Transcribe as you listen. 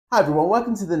Hi everyone,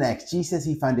 welcome to the next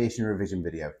GCSE Foundation Revision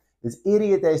video. There's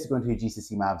 88 days to go into your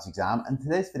GCSE Maths exam, and in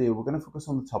today's video we're going to focus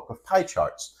on the topic of pie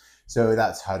charts. So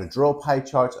that's how to draw pie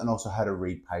charts and also how to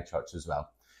read pie charts as well.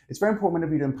 It's very important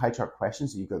whenever you're doing pie chart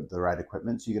questions that you've got the right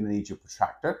equipment, so you're going to need your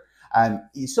protractor.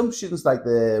 Some students like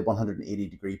the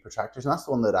 180-degree protractors, and that's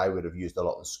the one that I would have used a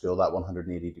lot in school, that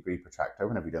 180-degree protractor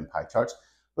whenever you're doing pie charts.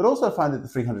 But also I found that the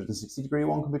 360-degree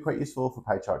one can be quite useful for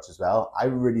pie charts as well. I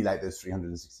really like those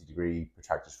 360-degree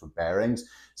protractors for bearings.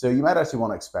 So you might actually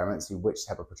want to experiment, see which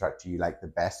type of protractor you like the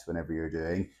best whenever you're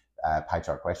doing pie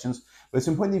chart questions. But it's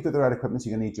important you've got the right equipment, so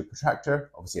you're going to need your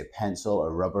protractor, obviously a pencil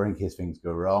or rubber in case things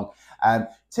go wrong.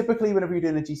 Typically, whenever you're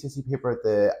doing a GCSE paper,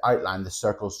 the outline, the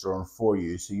circle's drawn for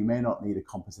you, so you may not need a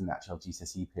compass in the actual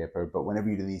GCSE paper, but whenever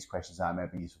you're doing these questions, it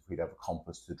might be useful for you to have a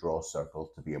compass to draw circles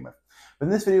to begin with. But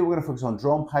in this video, we're going to focus on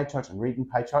drawing pie charts and reading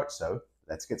pie charts, so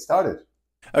let's get started.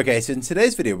 Okay, so in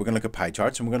today's video, we're going to look at pie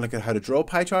charts, and we're going to look at how to draw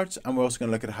pie charts, and we're also going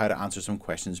to look at how to answer some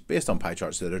questions based on pie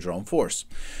charts that are drawn for us.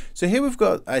 So here we've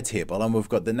got a table, and we've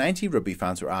got the 90 rugby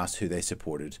fans were asked who they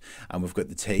supported, and we've got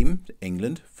the team,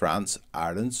 England, France,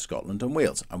 Ireland, Scotland, and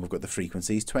Wales, and we've got the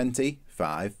frequencies 20,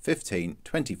 5, 15,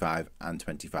 25, and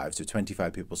 25. So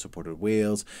 25 people supported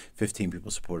Wales, 15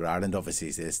 people supported Ireland. Obviously,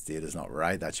 this data is not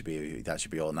right. That should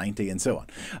be all 90, and so on.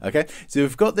 Okay, so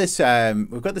we've got this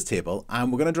table,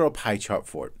 and we're going to draw a pie chart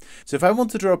for it. So if I want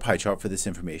to draw a pie chart for this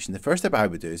information, the first step I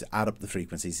would do is add up the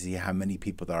frequencies to see how many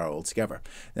people there are all together.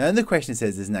 Now, in the question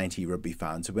says there's 90 rugby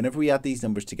fans, so whenever we add these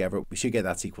numbers together, we should get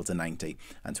that's equal to 90.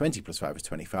 And 20 plus 5 is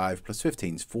 25, plus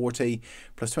 15 is 40,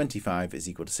 plus 25 is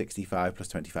equal to 65, plus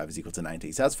 25 is equal to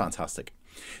 90. So that's fantastic.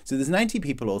 So there's 90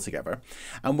 people all together,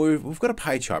 and we've got a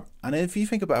pie chart. And if you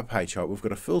think about a pie chart, we've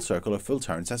got a full circle or full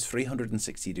turn, so that's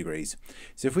 360 degrees.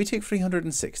 So if we take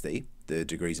 360, the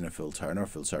degrees in a full turn or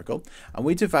full circle, and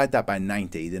we divide that by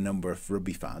 90, the number of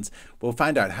rugby fans, we'll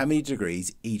find out how many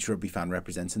degrees each rugby fan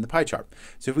represents in the pie chart.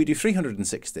 So if we do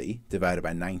 360 divided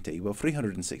by 90, well,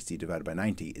 360 divided by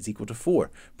 90 is equal to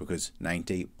 4, because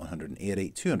 90, 180,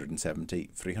 270,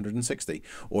 360.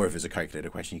 Or if it's a calculator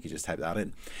question, you could just type that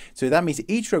in. So that means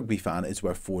each rugby fan is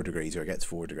worth 4 degrees, or gets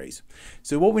 4 degrees.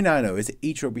 So what we now know is that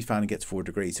each rugby fan gets 4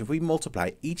 degrees. So if we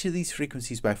multiply each of these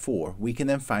frequencies by 4, we can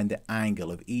then find the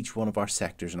angle of each one of our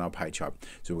sectors in our pie chart.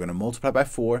 So we're going to multiply by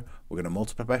 4, we're going to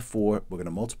multiply by 4, we're going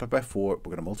to multiply by 4, we're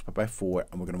going to multiply by 4,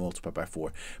 and we're going to multiply by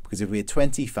 4. Because if we had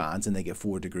 20 fans and they get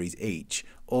 4 degrees each,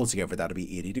 altogether that'll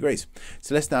be 80 degrees.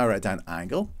 So let's now write down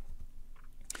angle.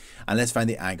 And let's find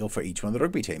the angle for each one of the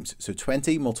rugby teams. So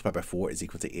 20 multiplied by 4 is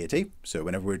equal to 80. So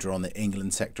whenever we're drawing the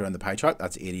England sector on the pie chart,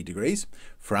 that's 80 degrees.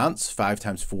 France, 5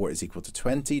 times 4 is equal to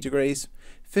 20 degrees.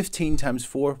 15 times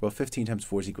 4, well, 15 times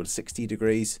 4 is equal to 60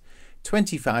 degrees.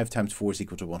 25 times 4 is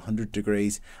equal to 100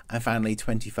 degrees. And finally,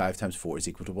 25 times 4 is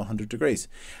equal to 100 degrees.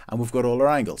 And we've got all our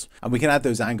angles. And we can add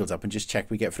those angles up and just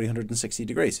check we get 360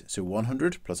 degrees. So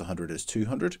 100 plus 100 is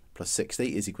 200, plus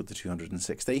 60 is equal to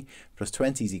 260, plus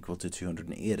 20 is equal to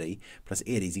 280, plus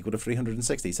 80 is equal to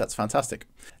 360. So that's fantastic.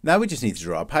 Now we just need to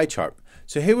draw a pie chart.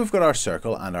 So here we've got our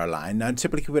circle and our line. Now,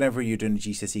 typically, whenever you're doing a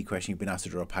GCSE question, you've been asked to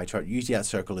draw a pie chart. Usually that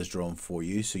circle is drawn for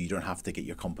you, so you don't have to get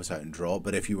your compass out and draw.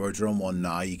 But if you were drawing one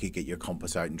now, you could get your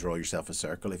compass out and draw yourself a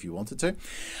circle if you wanted to.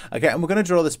 Okay, and we're going to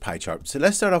draw this pie chart. So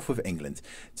let's start off with England.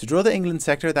 To draw the England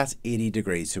sector, that's 80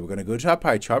 degrees. So we're going to go to our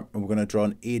pie chart and we're going to draw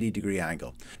an 80-degree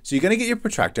angle. So you're going to get your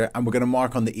protractor and we're going to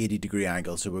mark on the 80-degree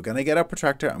angle. So we're going to get our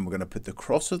protractor and we're going to put the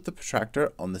cross of the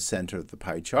protractor on the center of the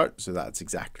pie chart. So that's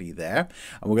exactly there.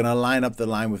 And we're going to line up the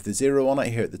line with the 0 on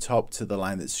it here at the top to the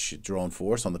line that's drawn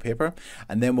for us on the paper.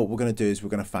 And then what we're going to do is we're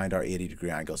going to find our 80-degree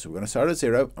angle. So we're going to start at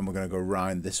 0 and we're going to go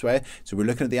round this way. So we're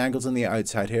looking at the angles on the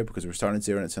outside here because we're starting at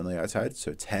 0 and it's on the outside.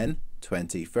 So 10,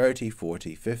 20, 30,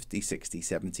 40, 50, 60,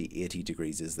 70, 80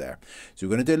 degrees is there. So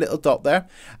we're going to do a little dot there,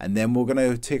 and then we're going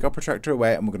to take our protractor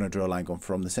away and we're going to draw a line going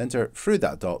from the center through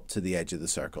that dot to the edge of the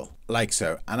circle, like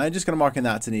so. And I'm just going to mark in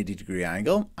that's an 80-degree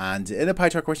angle. And in a pie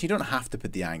chart question, you don't have to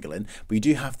put the angle in, but you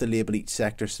do have to label each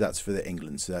sector. So that's for the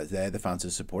England. So they're the fans who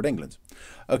support England.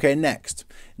 Okay, next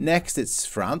it's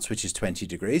France, which is 20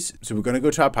 degrees. So we're going to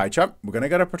go to our pie chart. We're going to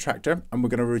get our protractor and we're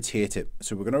going to rotate it.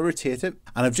 So we're going to rotate it,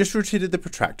 and I've just rotated the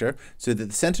protractor so that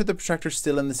the center of the protractor is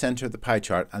still in the center of the pie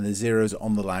chart and the 0 is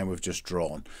on the line we've just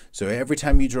drawn. So every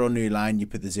time you draw a new line, you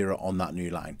put the 0 on that new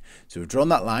line. So we've drawn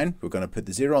that line, we're going to put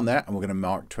the 0 on there, and we're going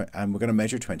to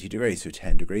measure 20 degrees. So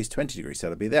 10 degrees, 20 degrees,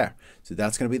 that'll be there. So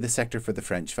that's going to be the sector for the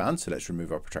French fans. So let's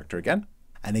remove our protractor again.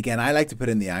 And again, I like to put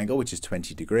in the angle, which is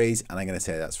 20 degrees, and I'm going to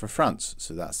say that's for France.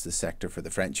 So that's the sector for the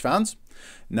French fans.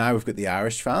 Now we've got the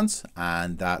Irish fans,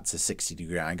 and that's a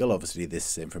 60-degree angle. Obviously,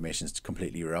 this information is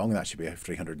completely wrong. That should be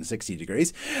 360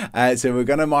 degrees. So we're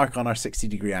going to mark on our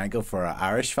 60-degree angle for our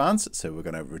Irish fans. So we're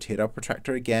going to rotate our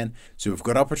protractor again. So we've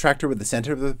got our protractor with the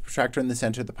center of the protractor in the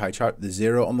center of the pie chart, the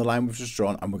 0 on the line we've just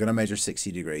drawn, and we're going to measure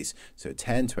 60 degrees. So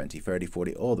 10, 20, 30,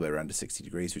 40, all the way around to 60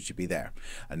 degrees, which should be there.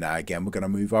 And now again, we're going to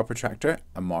move our protractor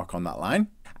and mark on that line.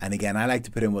 And again, I like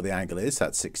to put in what the angle is,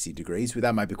 that's 60 degrees. But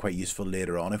that might be quite useful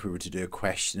later on if we were to do a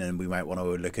question and we might want to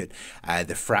look at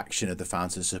the fraction of the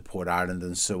fans who support Ireland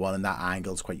and so on. And that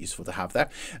angle is quite useful to have there.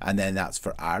 And then that's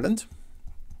for Ireland.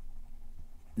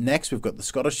 Next, we've got the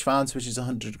Scottish fans, which is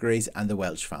 100 degrees, and the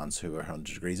Welsh fans, who are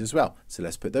 100 degrees as well. So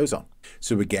let's put those on.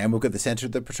 So again, we've got the center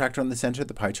of the protractor on the center of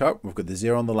the pie chart. We've got the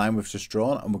 0 on the line we've just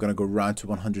drawn, and we're going to go round to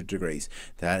 100 degrees.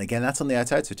 Then again, that's on the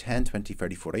outside, so 10, 20,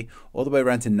 30, 40, all the way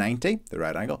around to 90, the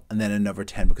right angle, and then another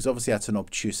 10, because obviously that's an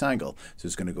obtuse angle. So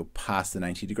it's going to go past the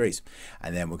 90 degrees.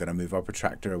 And then we're going to move our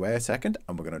protractor away a second,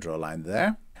 and we're going to draw a line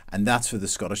there. And that's for the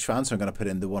Scottish fans. So I'm going to put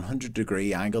in the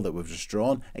 100-degree angle that we've just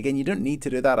drawn. Again, you don't need to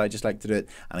do that. I just like to do it.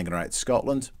 And I'm going to write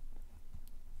Scotland.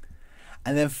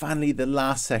 And then finally, the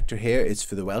last sector here is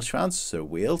for the Welsh fans, so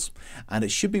Wales. And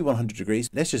it should be 100 degrees.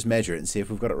 Let's just measure it and see if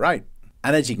we've got it right.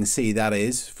 And as you can see, that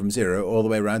is from 0 all the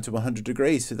way around to 100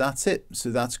 degrees. So that's it. So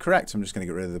that's correct. So I'm just going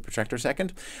to get rid of the protractor a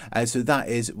second. So that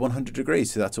is 100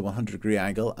 degrees. So that's a 100-degree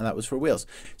angle, and that was for Wales.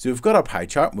 So we've got our pie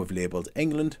chart, and we've labelled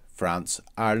England, France,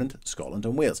 Ireland, Scotland,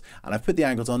 and Wales. And I've put the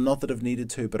angles on, not that I've needed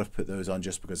to, but I've put those on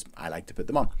just because I like to put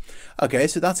them on. Okay,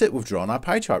 so that's it. We've drawn our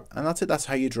pie chart, and that's it. That's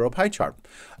how you draw a pie chart.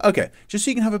 Okay, just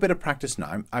so you can have a bit of practice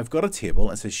now, I've got a table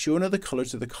that says showing are the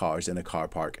colours of the cars in a car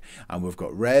park. And we've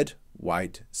got red,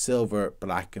 white, silver,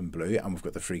 black, and blue, and we've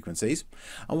got the frequencies.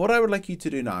 And what I would like you to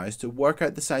do now is to work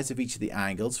out the size of each of the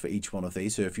angles for each one of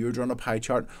these. So if you were drawing a pie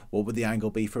chart, what would the angle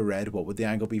be for red? What would the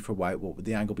angle be for white? What would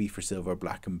the angle be for silver,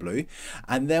 black, and blue?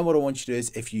 And then what I want you to do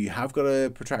is, if you have got a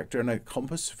protractor and a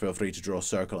compass, feel free to draw a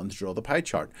circle and to draw the pie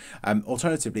chart.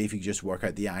 Alternatively, if you just work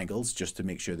out the angles, just to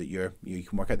make sure that you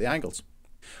can work out the angles.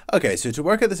 Okay, so to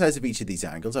work out the size of each of these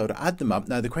angles, I would add them up.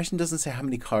 Now, the question doesn't say how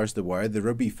many cars there were. The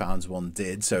rugby fans one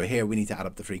did. So here we need to add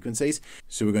up the frequencies.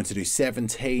 So we're going to do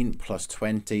 17 plus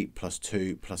 20 plus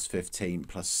 2 plus 15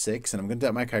 plus 6. And I'm going to do it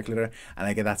on my calculator, and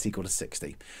I get that's equal to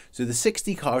 60. So the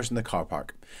 60 cars in the car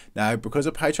park. Now, because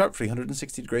of pie chart,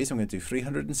 360 degrees, I'm going to do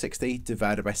 360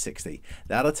 divided by 60.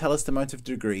 That'll tell us the amount of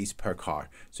degrees per car.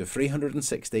 So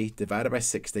 360 divided by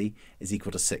 60 is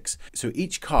equal to 6. So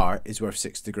each car is worth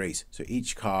 6 degrees. So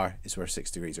each car is worth 6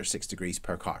 degrees, or 6 degrees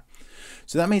per car.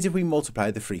 So that means if we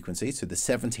multiply the frequency, so the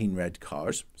 17 red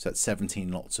cars, so that's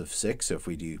 17 lots of 6. So if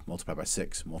we do multiply by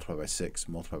 6, multiply by 6,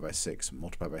 multiply by 6,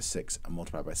 multiply by 6, and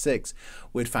multiply by 6,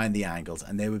 we'd find the angles,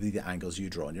 and they would be the angles you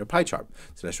draw on your pie chart.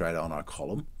 So let's write it on our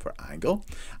column for angle,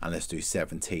 and let's do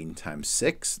 17 times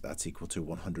 6, that's equal to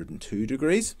 102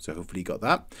 degrees. So hopefully you got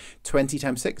that. 20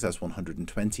 times 6, that's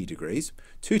 120 degrees.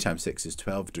 2 times 6 is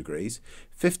 12 degrees.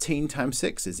 15 times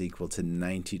 6 is equal to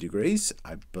 90 degrees,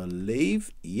 I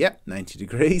believe. Yep, 90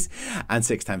 degrees. And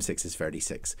 6 times 6 is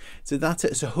 36. So that's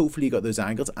it. So hopefully you got those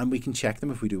angles, and we can check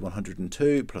them if we do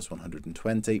 102 plus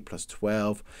 120 plus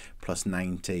 12 plus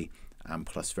 90 and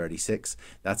plus 36,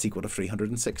 that's equal to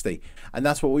 360. And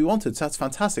that's what we wanted. So that's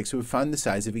fantastic. So we've found the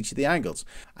size of each of the angles,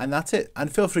 and that's it.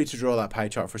 And feel free to draw that pie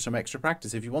chart for some extra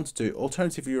practice if you want to.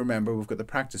 Alternatively, remember, we've got the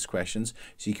practice questions,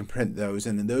 so you can print those,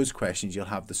 and in those questions you'll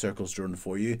have the circles drawn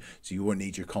for you, so you won't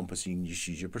need your compass, you can just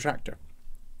use your protractor.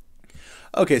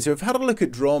 Okay, so we've had a look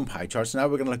at drawn pie charts. Now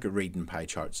we're going to look at reading pie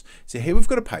charts. So here we've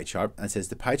got a pie chart, and it says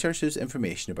the pie chart shows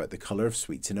information about the colour of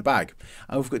sweets in a bag.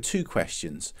 And we've got 2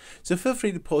 questions. So feel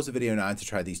free to pause the video now to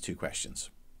try these 2 questions.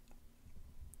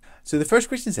 So the first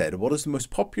question said, what is the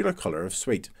most popular colour of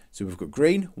sweet? So we've got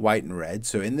green, white and red.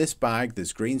 So in this bag,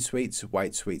 there's green sweets,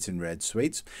 white sweets and red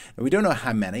sweets. And we don't know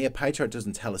how many. A pie chart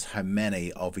doesn't tell us how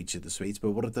many of each of the sweets,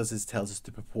 but what it does is it tells us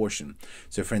the proportion.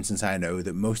 So for instance, I know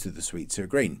that most of the sweets are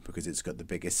green because it's got the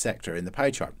biggest sector in the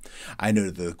pie chart. I know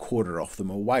that a quarter of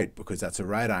them are white because that's a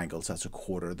right angle, so that's a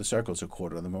quarter of the circle, so a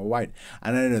quarter of them are white.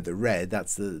 And I know that red,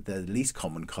 that's the least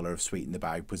common colour of sweet in the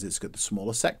bag because it's got the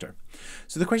smallest sector.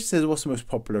 So the question says, what's the most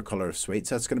popular colour of sweets?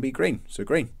 That's going to be green, so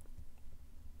green.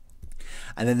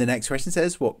 And then the next question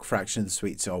says, what fraction of the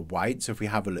sweets are white? So if we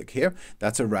have a look here,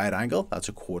 that's a right angle, that's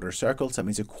a quarter circle, so that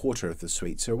means a quarter of the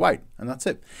sweets are white, and that's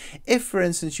it. If, for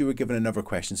instance, you were given another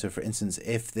question, so for instance,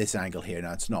 if this angle here,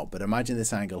 now it's not, but imagine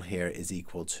this angle here is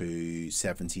equal to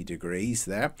 70 degrees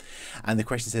there, and the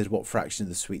question says what fraction of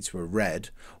the sweets were red,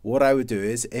 what I would do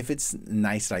is, if it's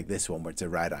nice like this one, where it's a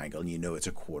right angle, and you know it's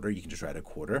a quarter, you can just write a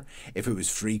quarter. If it was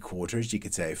 3/4, you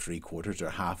could say 3/4, or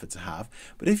half, it's a half.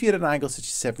 But if you had an angle such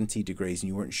as 70 degrees and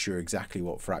you weren't sure exactly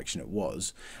what fraction it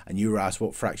was, and you were asked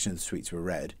what fraction of the sweets were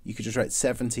red, you could just write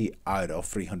 70 out of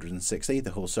 360,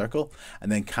 the whole circle,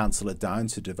 and then cancel it down,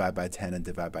 so divide by 10 and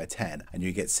divide by 10, and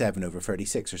you get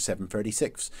 7/36, or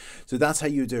 7/36. So that's how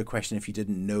you would do a question if you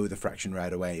didn't know the fraction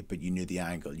right away, but you knew the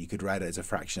angle. You could write it as a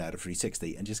fraction out of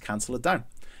 360 and just cancel it down.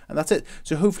 And that's it.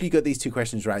 So hopefully you got these two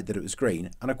questions right, that it was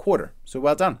green and a quarter. So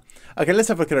well done. Okay, let's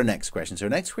have a look at our next question. So our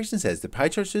next question says, the pie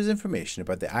chart shows information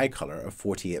about the eye color of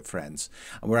 48 friends.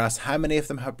 And we're asked how many of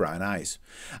them have brown eyes.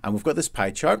 And we've got this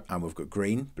pie chart, and we've got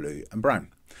green, blue, and brown.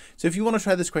 So if you want to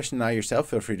try this question now yourself,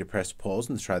 feel free to press pause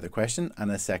and try the question. And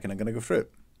in a second, I'm going to go through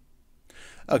it.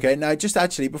 Okay, now just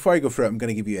actually, before I go through it, I'm going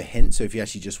to give you a hint. So if you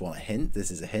actually just want a hint,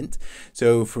 this is a hint.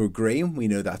 So for green, we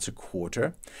know that's a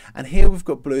quarter. And here we've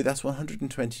got blue, that's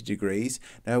 120 degrees.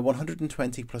 Now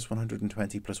 120 plus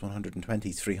 120 plus 120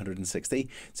 is 360.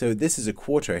 So this is a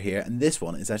quarter here, and this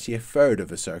one is actually a third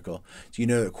of a circle. So you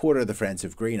know that a quarter of the friends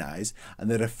have green eyes, and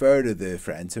that a third of the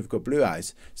friends have got blue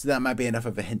eyes. So that might be enough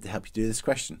of a hint to help you do this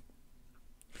question.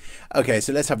 Okay,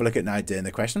 so let's have a look at now doing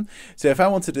the question. So if I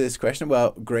want to do this question,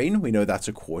 well, green, we know that's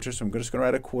a quarter, so I'm just going to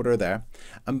write a quarter there.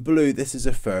 And blue, this is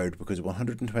a third, because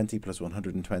 120 plus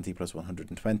 120 plus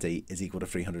 120 is equal to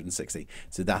 360.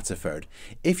 So that's a third.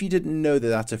 If you didn't know that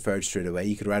that's a third straight away,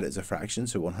 you could write it as a fraction,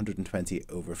 so 120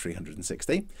 over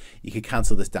 360. You could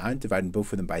cancel this down, dividing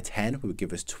both of them by 10, would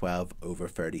give us 12 over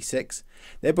 36.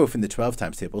 They're both in the 12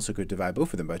 times table, so we could divide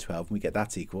both of them by 12, and we get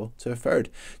that's equal to a third.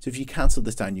 So if you cancel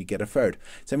this down, you get a third.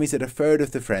 So that means that a third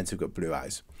of the friends have got blue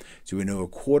eyes. So we know a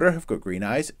quarter have got green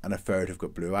eyes, and a third have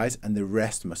got blue eyes, and the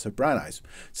rest must have brown eyes.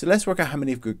 So let's work out how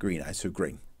many have got green eyes, so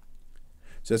green.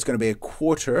 So it's going to be a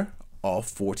quarter of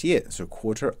 48, so a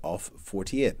quarter of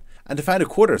 48. And to find a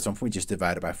quarter of something, we just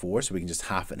divide it by 4, so we can just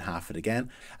half it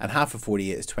again. And half of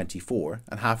 48 is 24,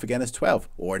 and half again is 12.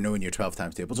 Or knowing your 12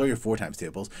 times tables or your 4 times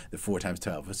tables, the 4 times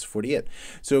 12 is 48.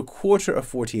 So a quarter of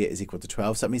 48 is equal to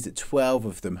 12, so that means that 12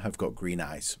 of them have got green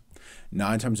eyes.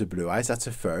 Now in terms of blue eyes, that's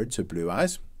a third, so blue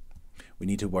eyes, we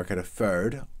need to work out a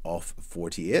third of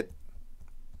 48.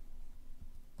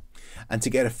 And to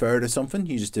get a third of something,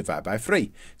 you just divide by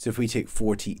 3. So if we take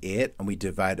 48 and we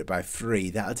divide it by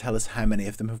 3, that'll tell us how many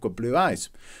of them have got blue eyes.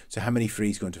 So how many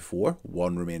 3's go into 4?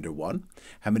 1, remainder 1.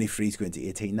 How many 3's go into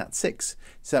 18? That's 6.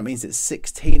 So that means that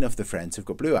 16 of the friends have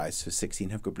got blue eyes. So 16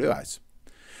 have got blue eyes.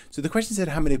 So the question said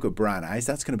how many have got brown eyes,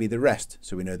 that's going to be the rest.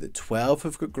 So we know that 12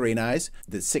 have got green eyes,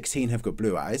 that 16 have got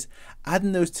blue eyes.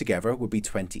 Adding those together would be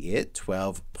 28.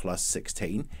 12 plus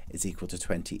 16 is equal to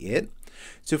 28.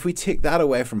 So if we take that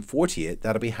away from 48,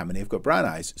 that'll be how many have got brown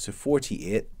eyes. So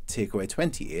 48 take away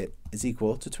 28 is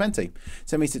equal to 20.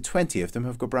 So that means that 20 of them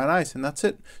have got brown eyes, and that's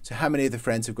it. So how many of the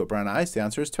friends have got brown eyes? The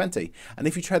answer is 20. And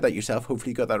if you tried that yourself,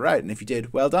 hopefully you got that right. And if you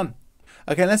did, well done.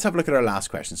 Okay, let's have a look at our last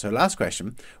question. So last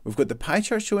question, we've got the pie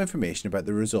chart show information about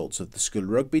the results of the school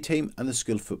rugby team and the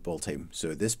school football team.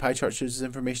 So this pie chart shows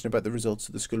information about the results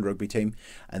of the school rugby team,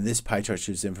 and this pie chart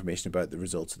shows information about the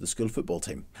results of the school football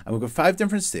team. And we've got 5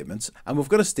 different statements, and we've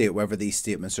got to state whether these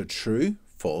statements are true,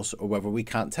 false, or whether we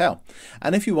can't tell.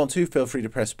 And if you want to, feel free to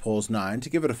press pause now and to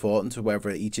give it a thought into whether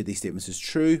each of these statements is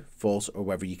true, false, or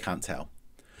whether you can't tell.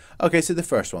 Okay, so the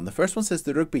first one says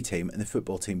the rugby team and the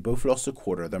football team both lost a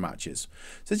quarter of their matches.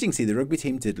 So as you can see, the rugby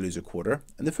team did lose a quarter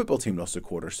and the football team lost a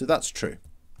quarter, so that's true.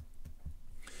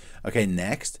 Okay,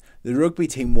 next, the rugby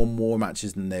team won more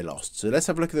matches than they lost. So let's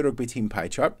have a look at the rugby team pie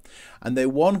chart. And they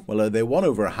won, well, they won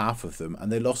over half of them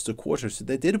and they lost a quarter, so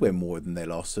they did win more than they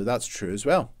lost, so that's true as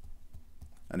well.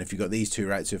 And if you got these two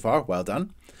right so far, well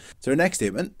done. So our next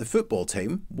statement, the football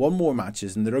team won more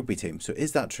matches than the rugby team. So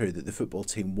is that true that the football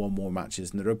team won more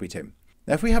matches than the rugby team?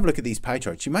 Now, if we have a look at these pie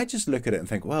charts, you might just look at it and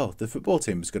think, well, the football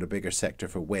team's got a bigger sector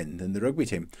for win than the rugby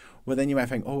team. Well, then you might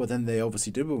think, oh, well, then they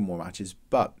obviously did win more matches,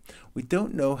 but we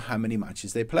don't know how many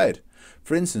matches they played.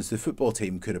 For instance, the football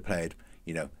team could have played,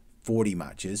 40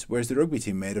 matches, whereas the rugby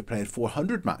team may have played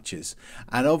 400 matches.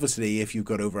 And obviously, if you've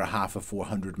got over a half of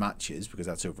 400 matches, because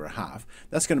that's over a half,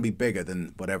 that's going to be bigger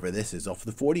than whatever this is off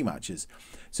the 40 matches.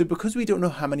 So because we don't know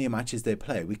how many matches they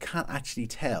play, we can't actually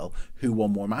tell who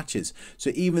won more matches.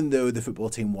 So even though the football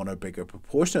team won a bigger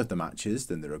proportion of the matches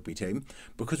than the rugby team,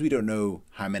 because we don't know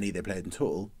how many they played in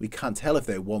total, we can't tell if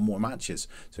they won more matches.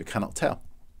 So we cannot tell.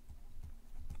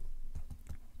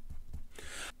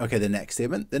 Okay, the next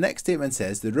statement. The next statement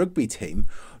says the rugby team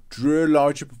drew a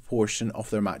larger proportion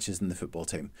of their matches than the football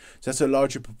team. So that's a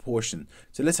larger proportion.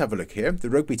 So let's have a look here.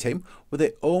 The rugby team, well,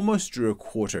 they almost drew a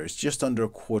quarter. It's just under a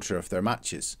quarter of their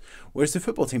matches. Whereas the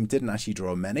football team didn't actually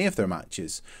draw many of their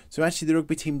matches. So actually the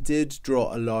rugby team did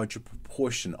draw a larger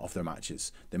proportion of their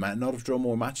matches. They might not have drawn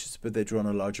more matches, but they drew on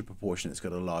a larger proportion. It's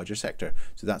got a larger sector.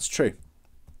 So that's true.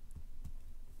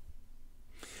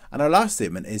 And our last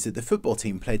statement is that the football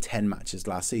team played 10 matches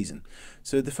last season.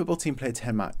 So the football team played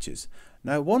 10 matches.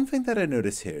 Now, one thing that I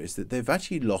notice here is that they've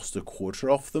actually lost a quarter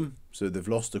of them. So they've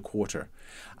lost a quarter.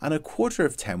 And a quarter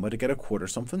of 10, well, to get a quarter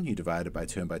something, you divide it by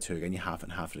 2 and by 2 again, you half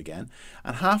it again.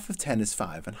 And half of 10 is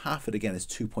 5, and half it again is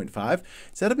 2.5.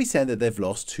 So that'll be saying that they've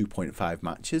lost 2.5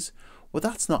 matches. Well,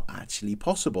 that's not actually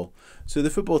possible. So the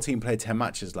football team played 10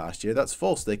 matches last year. That's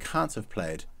false. They can't have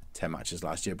played 10 matches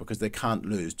last year because they can't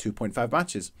lose 2.5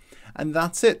 matches. And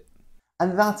that's it.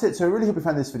 And that's it. So I really hope you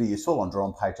found this video useful on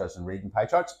drawing pie charts and reading pie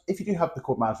charts. If you do have the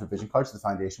Corbettmaths revision cards, the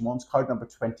foundation ones, card number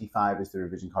 25 is the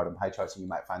revision card on pie charts, and you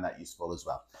might find that useful as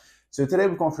well. So today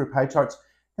we've gone through pie charts.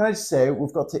 Can I just say,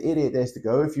 we've got to 88 days to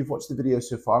go. If you've watched the video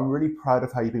so far, I'm really proud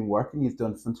of how you've been working. You've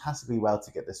done fantastically well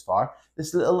to get this far.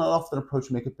 This little and often approach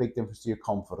will make a big difference to your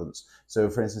confidence. So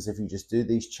for instance, if you just do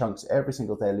these chunks every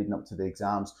single day leading up to the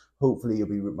exams, hopefully you'll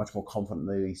be much more confident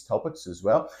in these topics as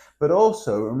well. But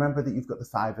also remember that you've got the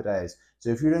 5-a-days. So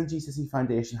if you're doing GCSE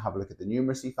Foundation, have a look at the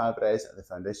numeracy 5-a-days and the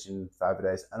foundation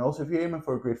 5-a-days. And also if you're aiming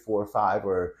for a grade 4 or 5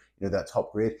 or that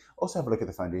top grade, also have a look at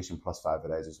the foundation plus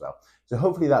 5-a-days as well. So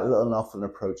hopefully that little and often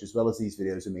approach, as well as these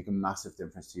videos, will make a massive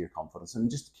difference to your confidence.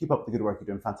 And just keep up the good work. You're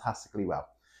doing fantastically well.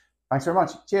 Thanks very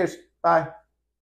much. Cheers. Bye.